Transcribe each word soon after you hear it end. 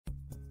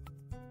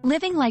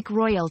Living like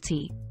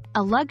royalty,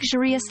 a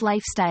luxurious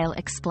lifestyle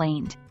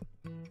explained.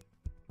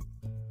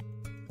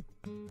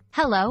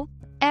 Hello,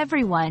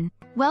 everyone.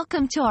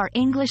 Welcome to our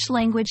English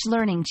language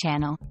learning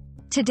channel.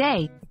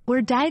 Today,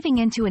 we're diving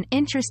into an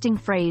interesting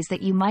phrase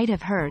that you might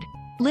have heard,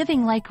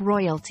 living like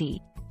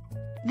royalty.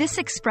 This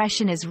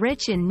expression is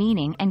rich in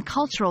meaning and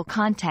cultural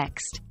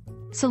context.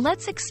 So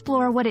let's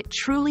explore what it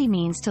truly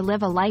means to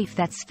live a life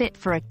that's fit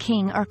for a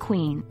king or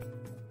queen.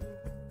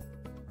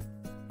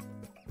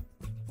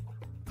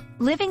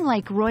 Living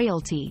like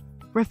royalty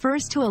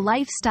refers to a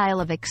lifestyle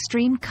of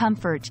extreme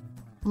comfort,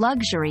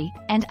 luxury,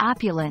 and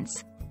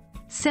opulence,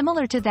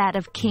 similar to that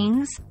of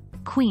kings,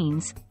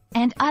 queens,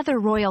 and other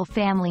royal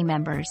family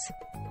members.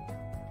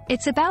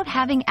 It's about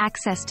having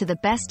access to the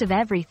best of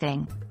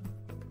everything: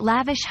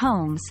 lavish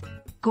homes,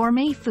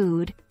 gourmet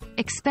food,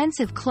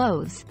 expensive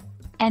clothes,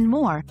 and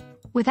more,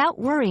 without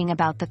worrying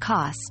about the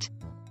cost.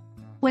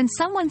 When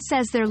someone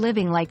says they're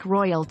living like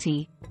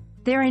royalty,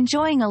 they're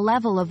enjoying a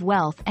level of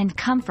wealth and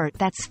comfort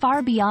that's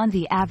far beyond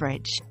the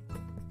average.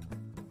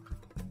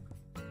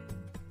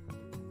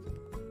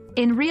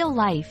 In real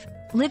life,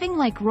 living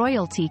like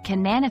royalty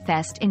can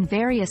manifest in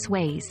various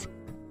ways.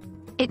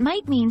 It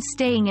might mean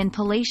staying in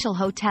palatial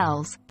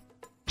hotels,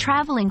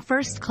 traveling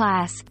first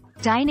class,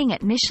 dining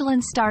at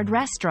Michelin-starred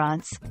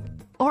restaurants,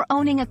 or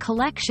owning a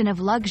collection of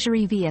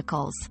luxury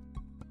vehicles.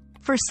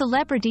 For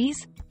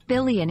celebrities,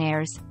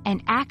 billionaires,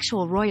 and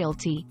actual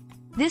royalty,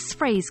 this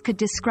phrase could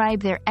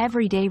describe their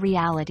everyday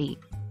reality.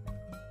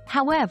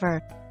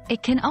 However,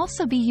 it can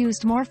also be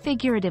used more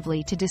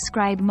figuratively to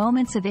describe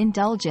moments of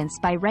indulgence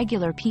by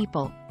regular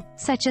people,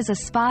 such as a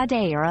spa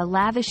day or a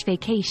lavish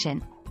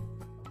vacation.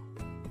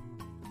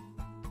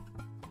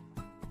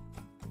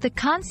 The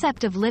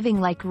concept of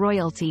living like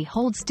royalty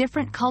holds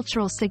different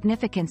cultural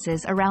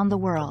significances around the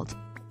world.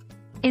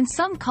 In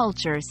some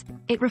cultures,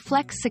 it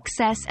reflects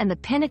success and the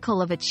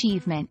pinnacle of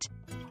achievement,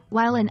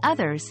 while in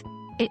others,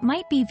 it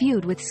might be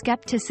viewed with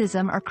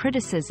skepticism or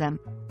criticism,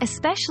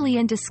 especially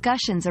in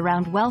discussions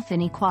around wealth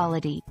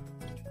inequality.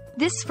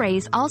 This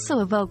phrase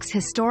also evokes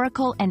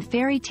historical and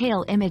fairy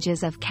tale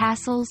images of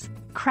castles,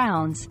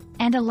 crowns,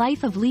 and a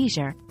life of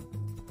leisure,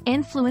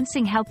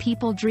 influencing how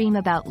people dream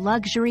about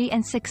luxury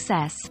and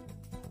success.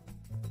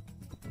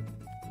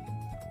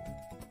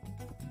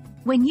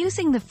 When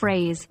using the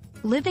phrase,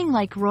 living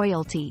like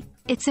royalty,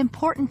 it's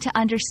important to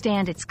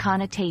understand its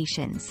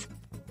connotations.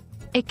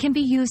 It can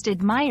be used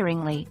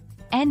admiringly,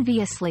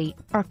 enviously,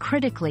 or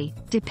critically,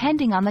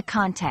 depending on the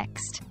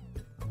context.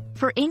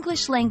 For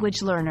English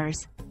language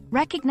learners,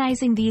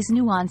 recognizing these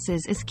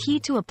nuances is key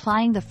to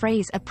applying the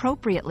phrase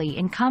appropriately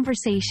in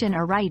conversation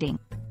or writing.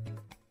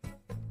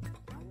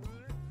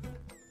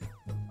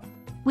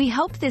 We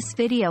hope this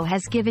video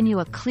has given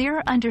you a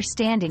clearer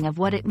understanding of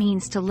what it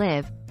means to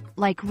live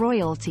like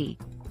royalty,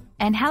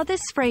 and how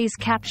this phrase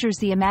captures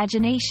the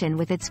imagination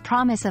with its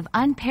promise of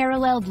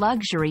unparalleled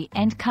luxury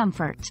and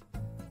comfort.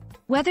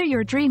 Whether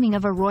you're dreaming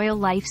of a royal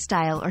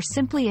lifestyle or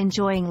simply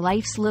enjoying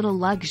life's little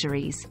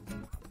luxuries,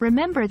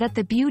 remember that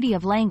the beauty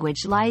of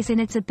language lies in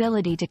its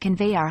ability to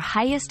convey our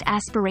highest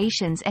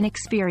aspirations and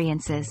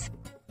experiences.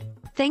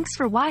 Thanks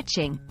for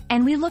watching,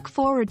 and we look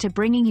forward to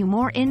bringing you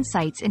more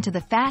insights into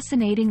the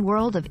fascinating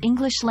world of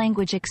English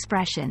language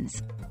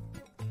expressions.